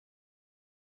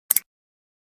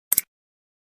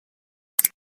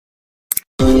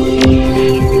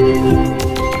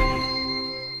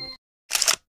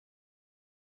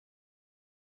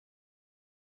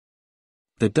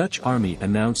The Dutch Army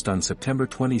announced on September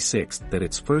 26 that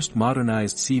its first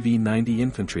modernized CV90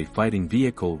 infantry fighting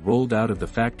vehicle rolled out of the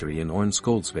factory in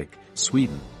Örnsköldsvik,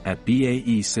 Sweden, at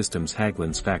BAE Systems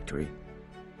Hägglunds factory.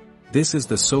 This is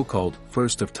the so-called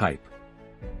first of type.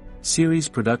 Series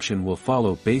production will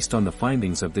follow based on the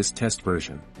findings of this test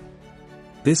version.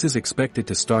 This is expected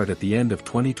to start at the end of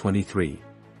 2023.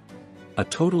 A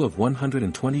total of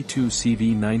 122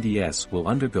 CV90s will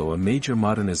undergo a major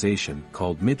modernization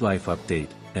called midlife update,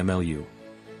 MLU.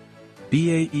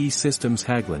 BAE Systems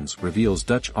Hägglunds reveals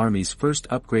Dutch Army's first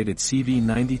upgraded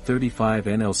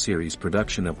CV90-35NL series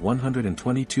production of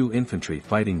 122 infantry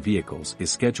fighting vehicles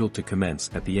is scheduled to commence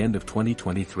at the end of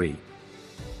 2023.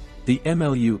 The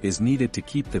MLU is needed to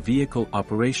keep the vehicle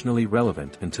operationally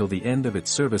relevant until the end of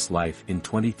its service life in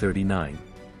 2039.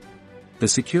 The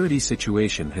security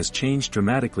situation has changed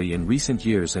dramatically in recent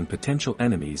years and potential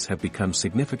enemies have become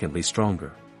significantly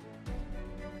stronger.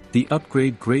 The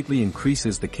upgrade greatly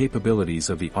increases the capabilities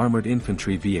of the armored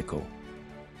infantry vehicle.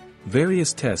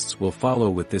 Various tests will follow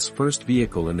with this first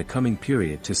vehicle in the coming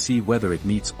period to see whether it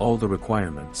meets all the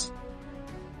requirements.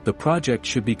 The project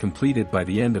should be completed by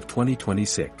the end of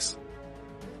 2026.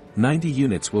 90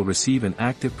 units will receive an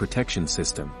active protection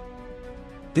system.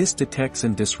 This detects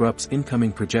and disrupts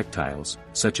incoming projectiles,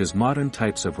 such as modern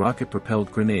types of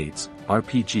rocket-propelled grenades,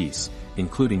 RPGs,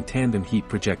 including tandem heat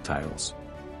projectiles.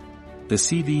 The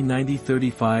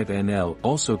CV90-35NL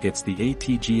also gets the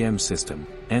ATGM system,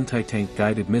 anti-tank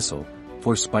guided missile,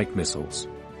 for spike missiles.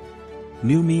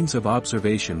 New means of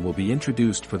observation will be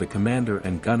introduced for the commander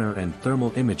and gunner and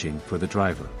thermal imaging for the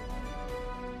driver.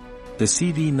 The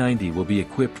CV90 will be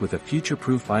equipped with a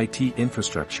future-proof IT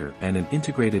infrastructure and an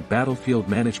integrated battlefield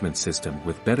management system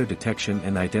with better detection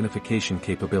and identification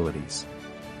capabilities.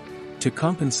 To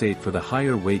compensate for the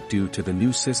higher weight due to the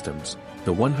new systems,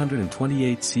 the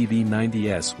 128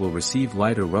 CV90s will receive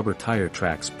lighter rubber tire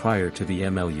tracks prior to the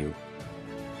MLU.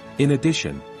 In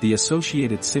addition, the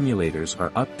associated simulators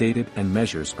are updated and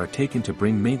measures are taken to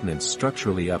bring maintenance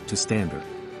structurally up to standard.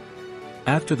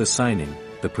 After the signing,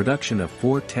 the production of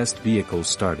 4 test vehicles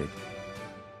started.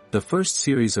 The first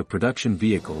series of production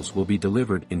vehicles will be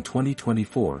delivered in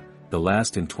 2024, the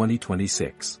last in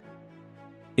 2026.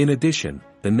 In addition,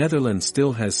 the Netherlands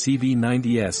still has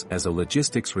CV90s as a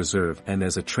logistics reserve and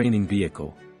as a training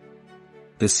vehicle.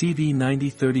 The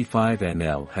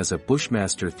CV90-35NL has a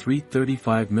Bushmaster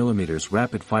 335mm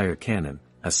rapid-fire cannon,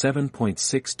 a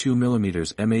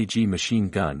 7.62mm MAG machine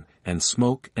gun, and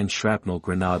smoke and shrapnel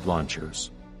grenade launchers.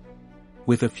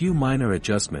 With a few minor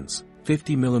adjustments,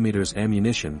 50mm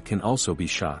ammunition can also be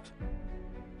shot.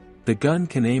 The gun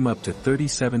can aim up to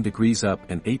 37 degrees up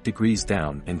and 8 degrees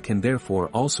down and can therefore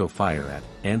also fire at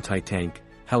anti-tank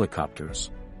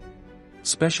helicopters.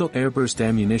 Special airburst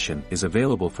ammunition is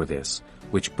available for this,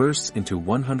 which bursts into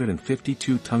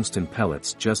 152 tungsten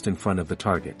pellets just in front of the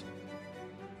target.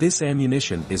 This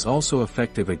ammunition is also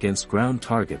effective against ground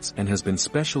targets and has been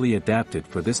specially adapted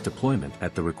for this deployment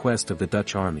at the request of the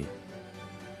Dutch Army.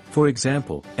 For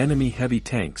example, enemy heavy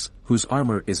tanks, whose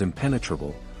armor is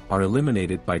impenetrable, are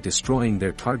eliminated by destroying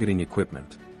their targeting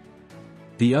equipment.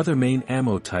 The other main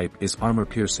ammo type is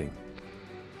armor-piercing.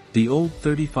 The old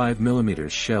 35mm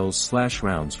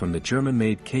shells/rounds from the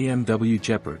German-made KMW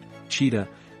Gepard, Cheetah,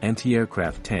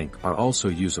 anti-aircraft tank are also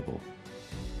usable.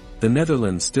 The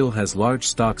Netherlands still has large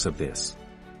stocks of this.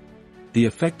 The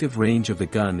effective range of the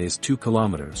gun is 2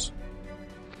 kilometers.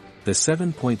 The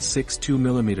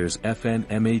 7.62mm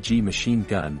FN MAG machine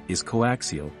gun is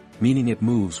coaxial, meaning it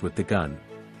moves with the gun.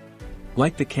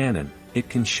 Like the cannon, it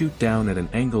can shoot down at an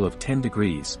angle of 10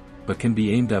 degrees, but can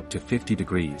be aimed up to 50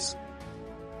 degrees.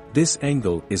 This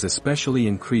angle is especially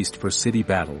increased for city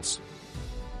battles.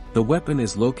 The weapon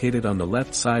is located on the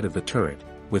left side of the turret,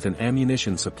 with an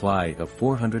ammunition supply of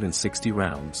 460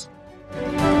 rounds.